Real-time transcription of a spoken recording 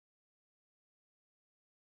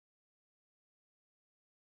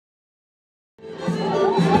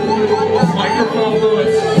Microphone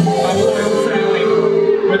Lewis, I'm Loyal Sally,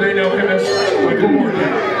 but they know him as Michael Morgan.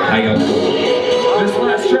 How you doing? This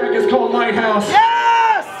last track is called Lighthouse.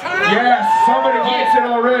 Yes! Yes, somebody gets it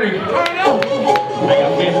already. How y'all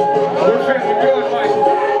feel? We're feeling good, Mike.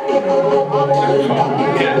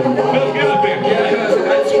 Yeah, feels good up here. Yeah,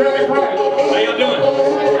 that's really bright. How y'all doing?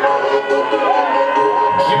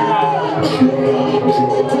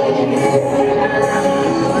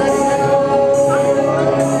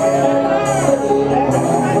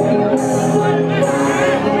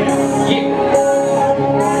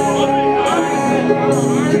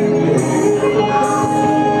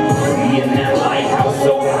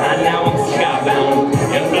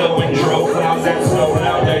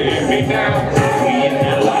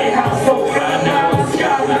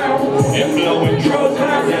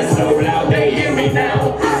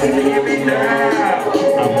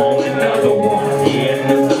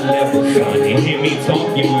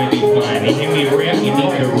 You might be fine. You hear me rap, you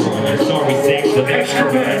need to run. Sorry, sex, the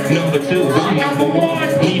extra bad. Number 2, I'm number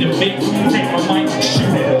 1. Need a fix. Take my mic,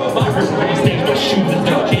 shoot it up. I heard from the stage, my shoes is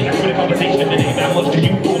done. Can't ask for the conversation today. How much do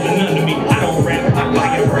you pull and none to me? I don't rap, I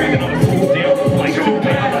like it bragging on the food down. Like 2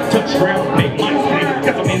 pounds, I touch ground, make my split.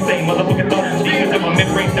 Cause I'm insane, motherfucking thoughts and demons. And my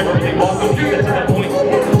mid-range never really lost. I'm to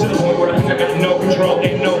the point where I got no control.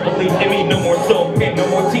 Ain't no belief in me, no more soul. Ain't no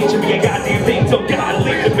more teaching me a goddamn thing. So God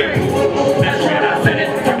leave the baby. That's right, I said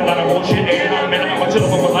it. Shit, and I'm in my chill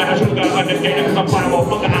over line. I should gotta understand it, cause I'm fine,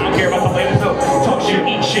 motherfucker. I don't care about the latest stuff. Talk shit,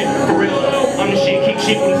 eat shit, for real. I'm the shit, kick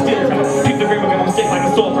shit when it's still time. Keep the river, I'm sick like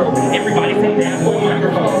a sore throat. Everybody say that for my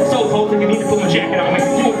microphone. So cold, think you need to put my jacket on me.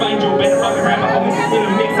 You will find your better fucking rap. I'm in the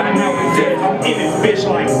mix, I know it's dead. I'm in this bitch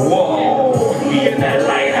like, whoa. We in that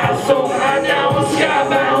lighthouse so high now, I'm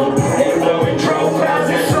skybound. And blowing troll clouds,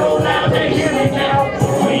 it's so loud, they hear me now.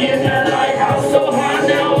 We in that lighthouse so high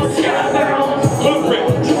now, I'm skybound.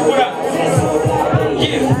 What up?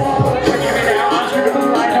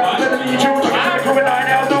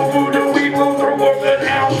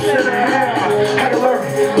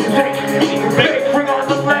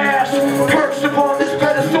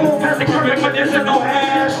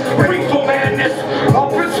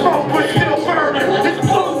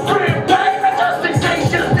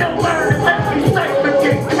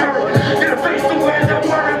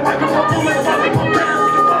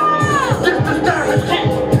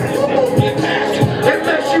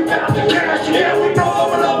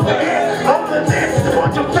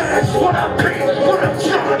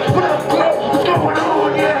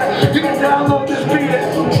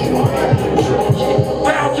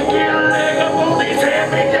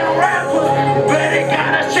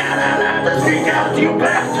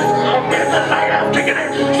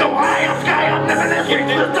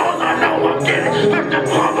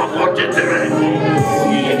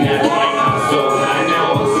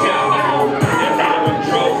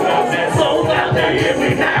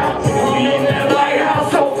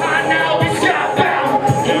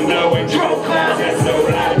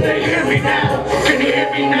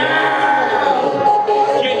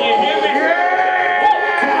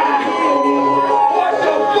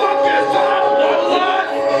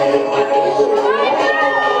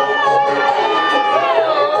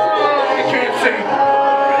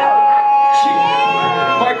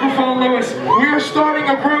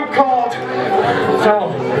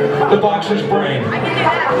 The Boxer's Brain.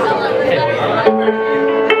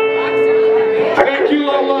 Thank you,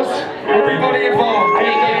 Lolas. Everybody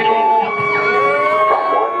involved.